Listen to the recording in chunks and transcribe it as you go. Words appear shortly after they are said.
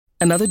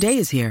Another day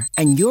is here,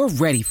 and you're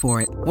ready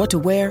for it. What to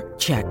wear?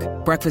 Check.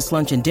 Breakfast,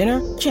 lunch, and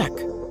dinner? Check.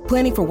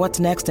 Planning for what's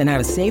next and how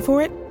to save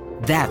for it?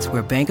 That's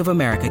where Bank of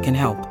America can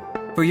help.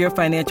 For your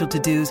financial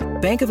to-dos,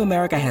 Bank of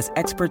America has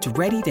experts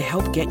ready to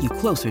help get you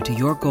closer to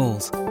your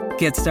goals.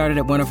 Get started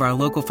at one of our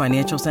local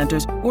financial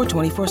centers or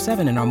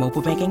 24/7 in our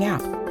mobile banking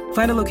app.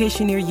 Find a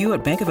location near you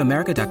at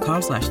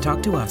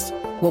bankofamerica.com/talktous.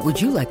 What would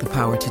you like the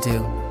power to do?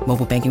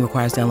 Mobile banking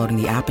requires downloading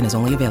the app and is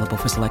only available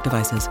for select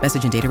devices.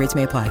 Message and data rates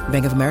may apply.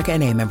 Bank of America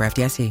N.A., member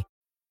FDIC.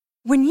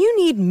 When you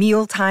need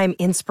mealtime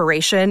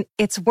inspiration,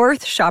 it's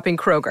worth shopping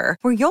Kroger,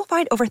 where you'll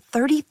find over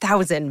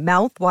 30,000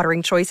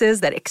 mouth-watering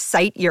choices that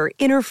excite your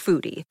inner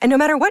foodie. And no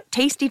matter what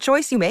tasty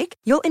choice you make,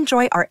 you'll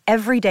enjoy our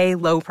everyday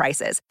low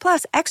prices,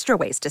 plus extra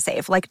ways to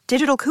save, like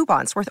digital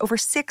coupons worth over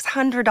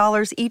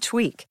 $600 each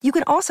week. You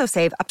can also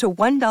save up to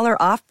 $1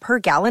 off per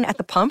gallon at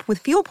the pump with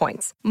fuel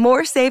points.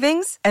 More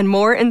savings and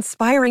more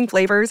inspiring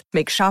flavors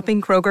make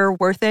shopping Kroger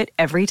worth it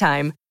every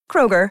time.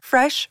 Kroger,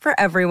 fresh for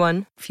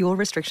everyone. Fuel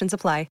restrictions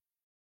apply.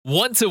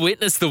 Want to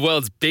witness the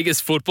world's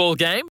biggest football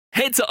game?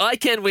 Head to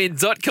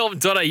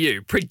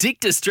iCanWin.com.au,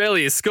 predict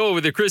Australia's score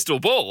with a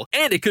crystal ball,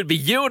 and it could be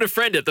you and a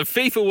friend at the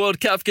FIFA World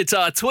Cup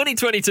Qatar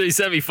 2022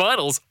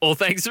 semi-finals, all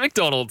thanks to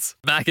McDonald's.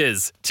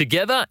 Maccas,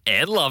 together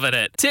and loving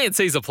it.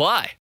 TNCs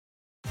apply.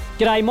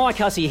 G'day, Mike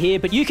Hussey here,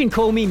 but you can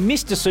call me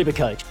Mr.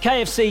 Supercoach.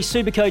 KFC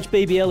Supercoach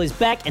BBL is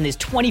back and there's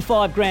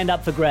 25 grand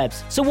up for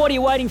grabs. So what are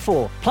you waiting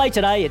for? Play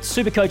today at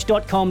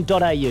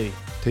supercoach.com.au.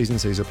 T's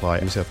and C's apply.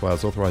 New South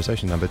Wales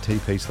authorisation number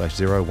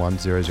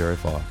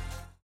TP/01005.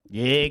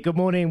 Yeah, good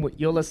morning.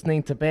 You're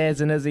listening to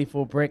Baz and Izzy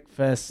for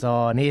breakfast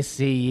on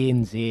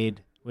SENZ.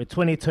 We're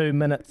 22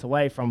 minutes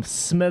away from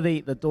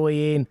Smithy, the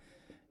doyen,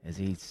 as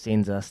he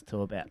sends us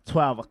to about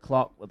 12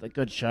 o'clock with a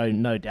good show.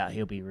 No doubt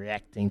he'll be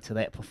reacting to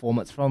that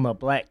performance from the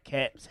Black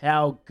Caps.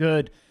 How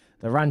good.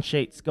 The run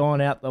sheet's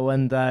gone out the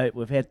window.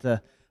 We've had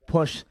to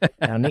push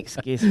our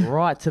next guest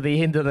right to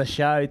the end of the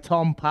show.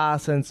 Tom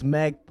Parsons,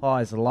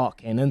 Magpies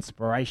lock and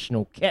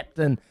inspirational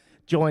captain,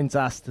 joins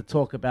us to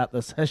talk about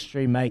this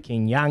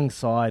history-making young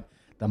side,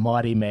 the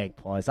mighty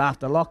Magpies.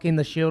 After locking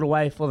the Shield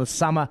away for the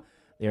summer,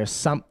 there is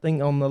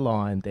something on the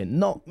line that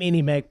not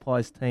many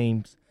Magpies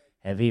teams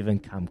have even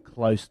come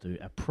close to,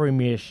 a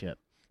premiership.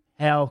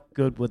 How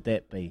good would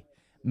that be?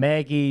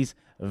 Maggies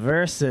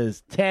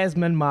versus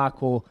Tasman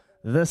Markle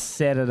this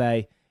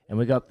Saturday. And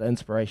we got the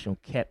inspirational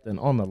captain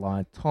on the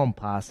line, Tom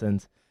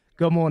Parsons.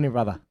 Good morning,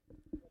 brother.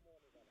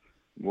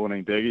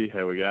 Morning, Diggy.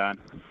 How we going?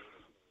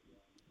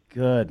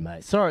 Good,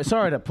 mate. Sorry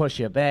to push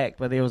you back,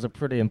 but there was a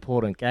pretty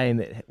important game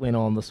that went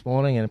on this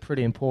morning and a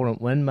pretty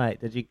important win, mate.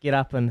 Did you get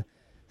up and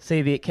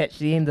catch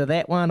the end of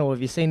that one, or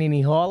have you seen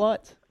any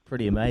highlights?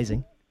 Pretty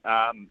amazing.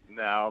 No,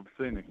 I've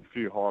seen a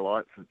few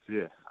highlights.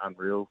 It's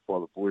unreal by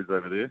the boys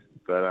over there.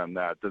 But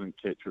no, I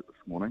didn't catch it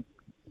this morning.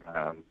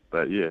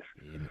 But yes.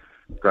 Yeah.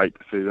 Great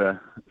to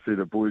see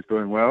the boys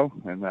doing well,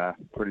 and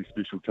pretty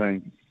special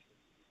team.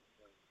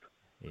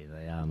 Yeah,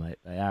 they are, mate.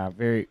 They are a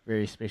very,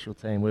 very special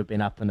team. We've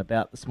been up and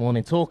about this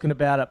morning talking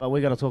about it, but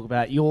we've got to talk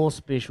about your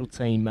special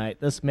team, mate.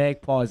 This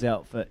Magpies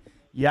outfit,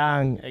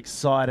 young,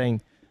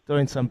 exciting,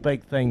 doing some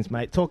big things,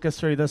 mate. Talk us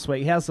through this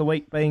week. How's the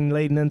week been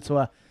leading into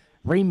a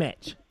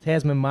rematch?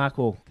 Tasman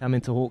Markle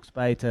coming to Hawke's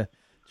Bay to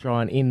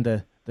try and end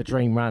the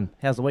dream run.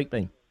 How's the week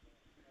been?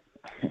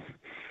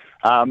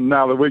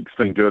 No, the week's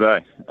been good, eh?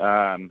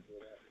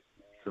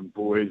 Some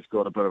boys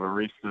got a bit of a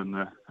rest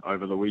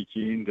over the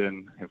weekend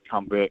and have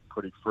come back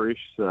pretty fresh.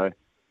 So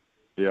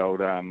the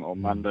old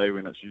on Monday,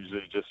 when it's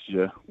usually just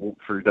your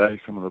walk-through day,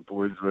 some of the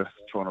boys were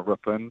trying to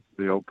rip in.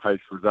 The old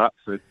pace was up,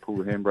 so pull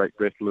the handbrake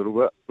back a little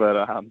bit. But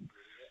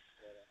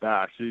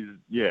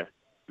the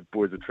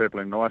boys are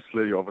travelling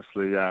nicely.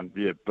 Obviously,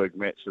 big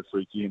match this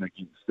weekend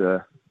against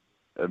a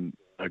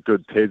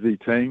good Tassie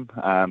team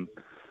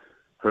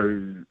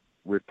who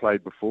we've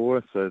played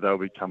before, so they'll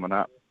be coming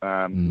up,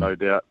 no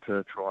doubt,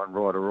 to try and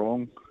right a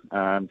wrong.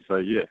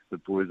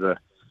 The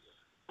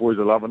boys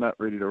are loving it,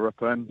 ready to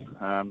rip in,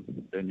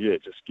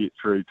 just get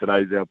through.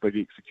 Today's our big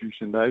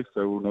execution day,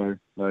 so we'll know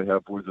how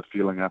boys are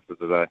feeling after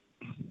today.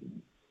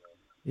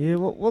 Yeah,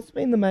 what's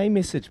been the main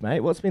message, mate?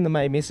 What's been the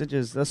main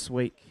messages this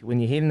week when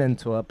you're heading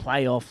into a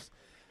playoffs?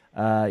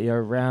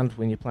 Round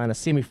when you're playing a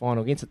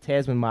semi-final against a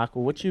Tasman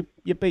Markle, which you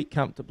beat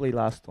comfortably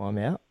last time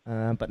out,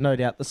 but no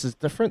doubt this is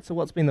different. So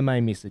what's been the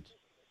main message?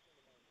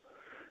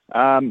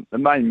 The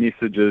main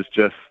message is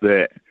just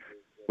that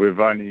we've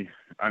only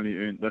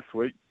earned this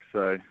week,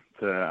 so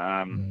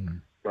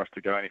for us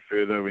to go any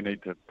further, we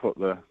need to put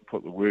the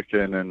work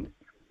in and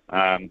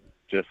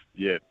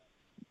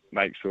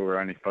make sure we're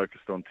only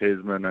focused on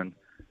Tasman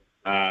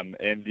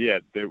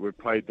that we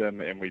played them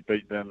and we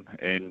beat them,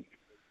 and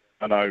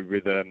I know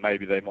whether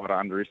maybe they might have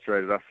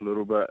underestimated us a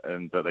little bit,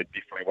 but they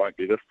definitely won't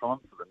be this time.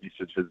 So the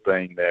message has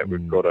been that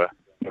we've got to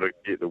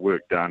get the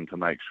work done to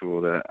make sure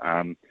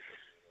that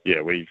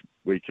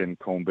we can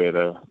combat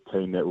a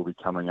team that will be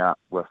coming up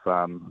with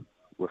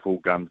all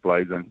guns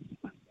blazing.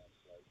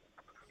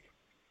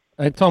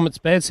 Hey Tom, it's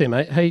Baz here,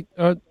 mate. Hey,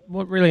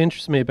 what really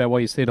interests me about what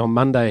you said on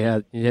Monday,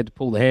 how you had to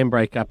pull the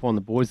handbrake up on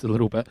the boys a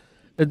little bit.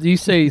 Do you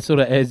see sort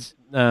of as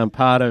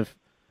part of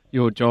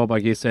your job, I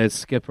guess, as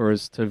skipper,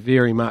 is to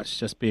very much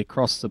just be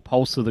across the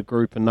pulse of the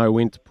group and know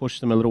when to push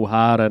them a little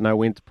harder, know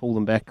when to pull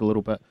them back a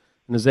little bit?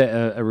 And is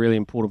that a really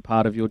important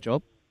part of your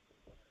job?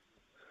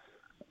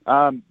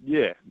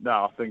 Yeah, no,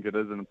 I think it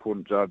is an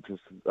important job,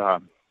 just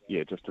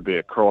to be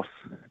across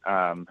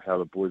how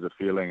the boys are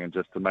feeling and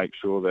just to make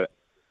sure that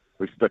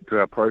we stick to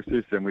our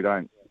process and we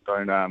don't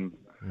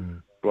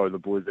blow the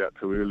boys out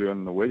too early on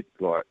in the week.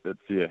 Like it's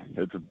a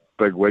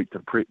big week to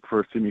prep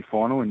for a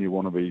semi-final, and you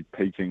want to be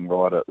peaking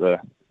right at the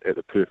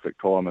perfect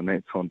time, and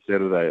that's on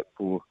Saturday at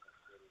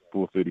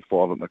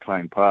 4:35 at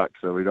McLean Park.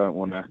 So we don't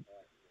want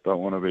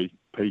to be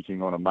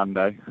peaking on a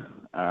Monday.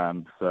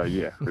 We're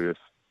just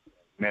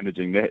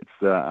managing that's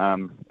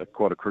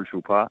quite a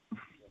crucial part.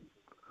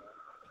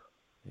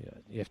 Yeah,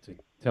 you have to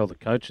tell the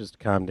coaches to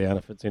calm down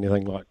if it's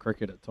anything like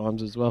cricket at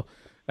times as well.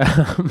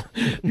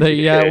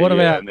 What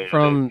about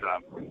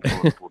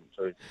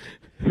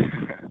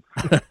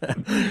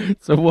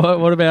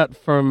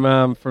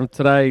from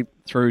today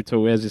through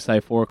to, as you say,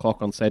 4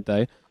 o'clock on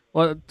Saturday?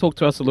 Well, talk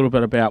to us a little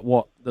bit about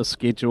what the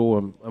schedule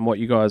and what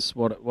you guys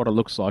what it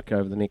looks like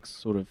over the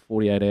next sort of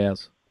 48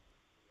 hours.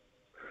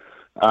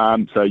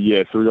 So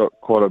we got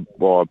quite a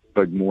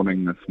big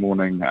morning this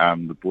morning.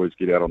 The boys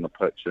get out on the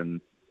pitch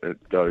and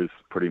it goes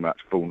pretty much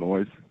full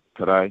noise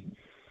today.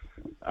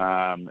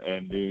 And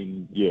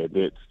then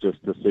that's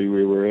just to see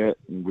where we're at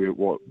and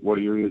what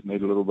areas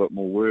need a little bit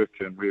more work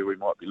and where we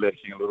might be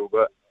lacking a little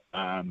bit.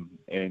 And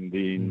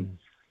then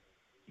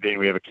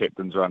we have a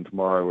captain's run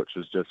tomorrow, which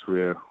is just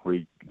where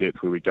we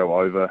go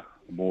over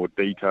more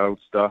detailed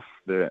stuff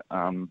that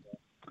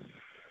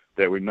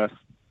we missed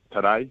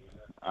today.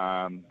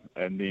 And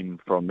then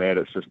from that,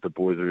 it's just the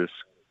boys who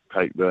just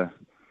take the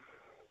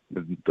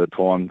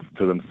time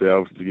to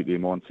themselves to get their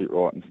mindset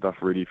right and stuff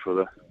ready for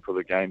the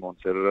game on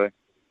Saturday.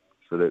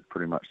 So that's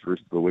pretty much the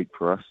rest of the week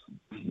for us.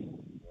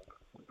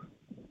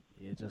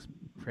 Yeah, just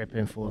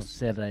prepping for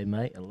Saturday,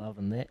 mate.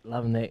 Loving that.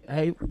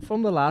 Hey,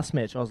 from the last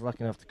match, I was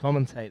lucky enough to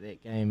commentate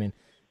that game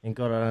and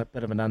got a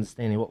bit of an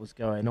understanding of what was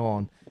going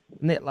on.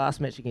 In that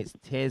last match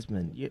against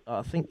Tasman,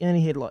 I think you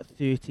only had like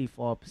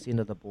 35%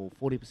 of the ball,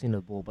 40% of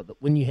the ball, but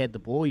when you had the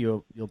ball,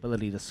 your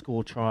ability to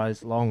score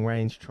tries,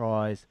 long-range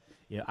tries,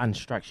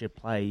 unstructured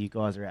play, you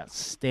guys are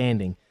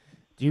outstanding.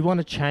 Do you want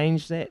to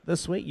change that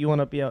this week? You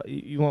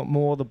want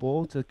more of the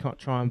ball to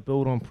try and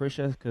build on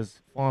pressure?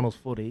 Because finals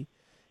footy,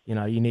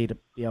 you need to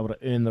be able to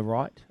earn the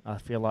right. I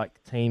feel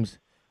like teams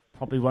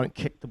probably won't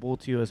kick the ball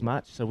to you as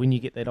much. So when you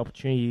get that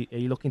opportunity, are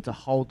you looking to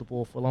hold the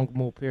ball for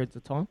more periods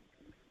of time?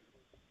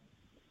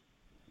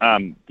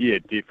 Yeah,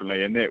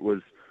 definitely. And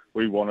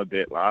we wanted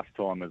that last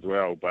time as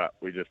well, but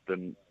we just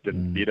didn't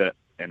get it.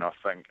 And I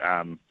think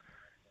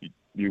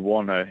you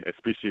want to,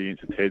 especially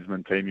against a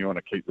Tasman team, you want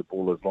to keep the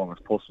ball as long as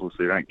possible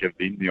so you don't give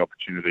them the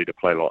opportunity to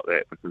play like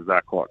that, because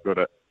they're quite good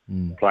at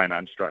playing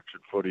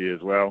unstructured footy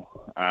as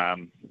well.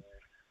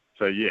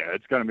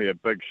 It's going to be a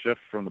big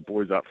shift from the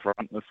boys up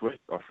front this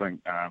week. I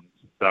think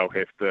they'll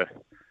have to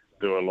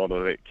do a lot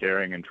of that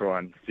carrying and try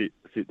and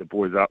set the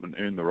boys up and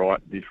earn the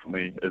right.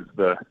 Definitely is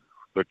the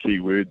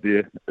key word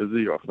there,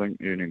 Izzy. I think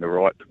earning the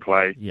right to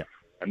play. Yeah.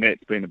 And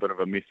that's been a bit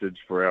of a message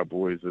for our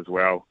boys as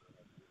well,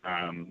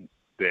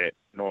 that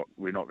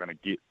we're not going to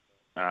get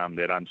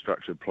that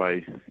unstructured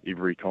play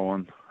every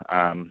time.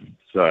 Up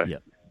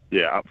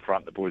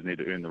front, the boys need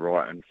to earn the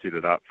right and set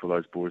it up for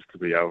those boys to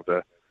be able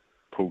to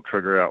pull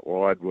trigger out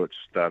wide, which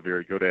they're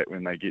very good at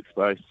when they get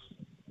space.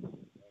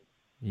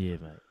 Yeah,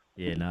 mate.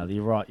 Yeah, no,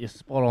 you're right. You're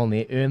spot on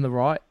there. Earn the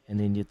right, and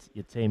then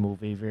your team will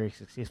be very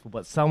successful.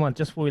 But someone,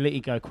 just before we let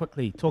you go,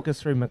 quickly, talk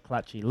us through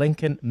McClutchy.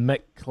 Lincoln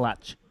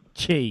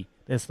McClutchy.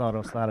 That's what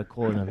I started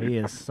calling him. He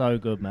is so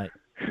good, mate.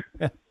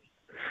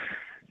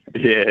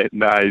 Yeah,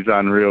 no, he's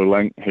unreal,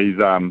 Link. He's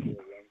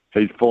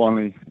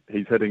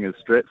hitting his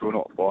straps. Well,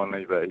 not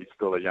finally, but he's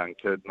still a young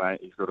kid, mate.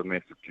 He's got a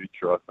massive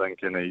future, I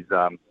think, and he's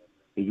a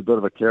bit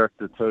of a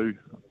character too,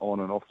 on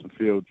and off the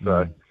field.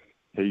 So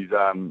he's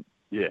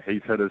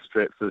hit his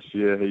straps this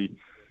year. I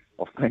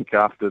think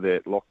after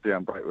that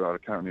lockdown break, I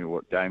can't remember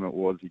what game it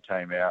was, he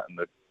came out and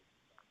the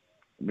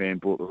man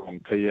brought the wrong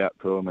tee out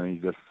to him, and he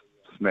just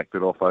smacked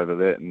it off over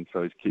that, and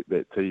so he's kept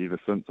that tee ever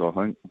since, I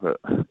think. But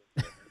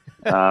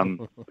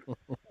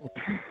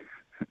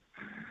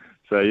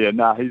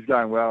he's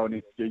going well,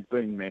 and he's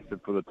been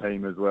massive for the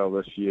team as well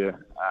this year.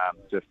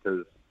 Just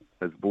his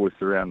voice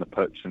around the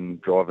pitch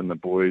and driving the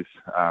boys,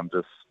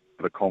 just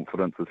the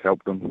confidence has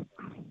helped him.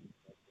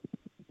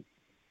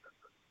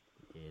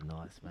 Yeah,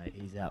 nice, mate.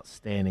 He's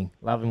outstanding.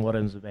 Loving what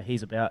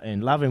he's about,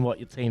 and loving what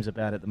your team's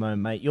about at the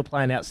moment, mate. You're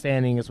playing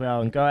outstanding as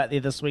well, and go out there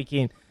this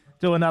weekend,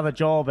 do another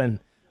job, and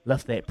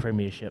lift that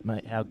premiership,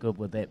 mate. How good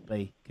would that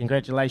be?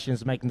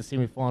 Congratulations on making the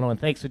semi-final, and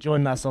thanks for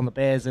joining us on the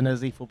Bears and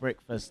Izzy for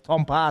breakfast.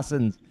 Tom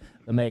Parsons,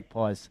 the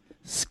Magpies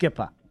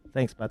skipper.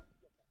 Thanks, bud.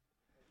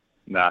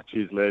 Nah,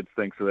 cheers, lads.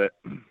 Thanks for that.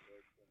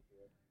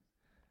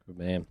 Good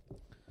man.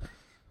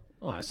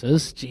 Nice,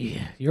 Iz.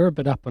 Gee, you're a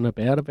bit up and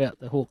about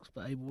the Hawke's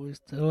Bay boys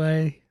too,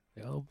 eh?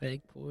 The old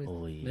Magpies.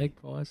 Oh, yeah.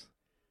 Magpies.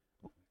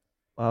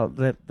 Well,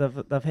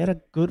 they've had a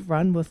good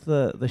run with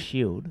the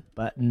Shield,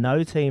 but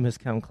no team has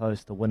come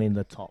close to winning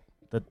the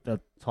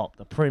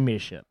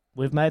Premiership.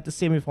 We've made the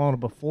semi-final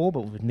before,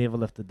 but we've never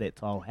lifted that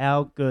title.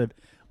 How good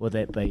would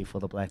that be for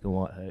the Black and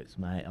White Hoops,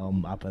 mate?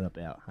 I'm up and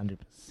about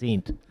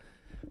 100%.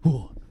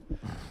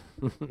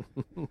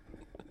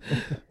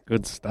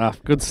 Good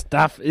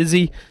stuff,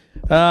 Izzy.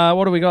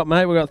 What do we got,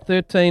 mate? We got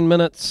 13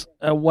 minutes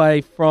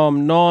away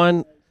from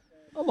 9.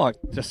 We're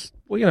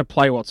going to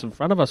play what's in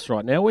front of us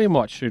right now. We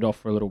might shoot off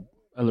for a little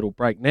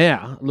break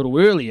now, a little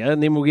earlier,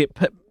 and then we'll get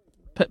Pitt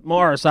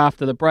Morris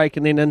after the break,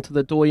 and then into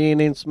the Doyen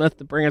and Smith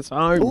to bring us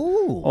home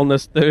on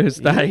this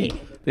Thursday,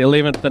 the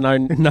 11th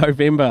of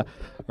November.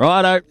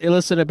 Righto, you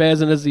listen to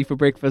Baz and Izzy for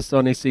breakfast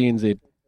on SENZ.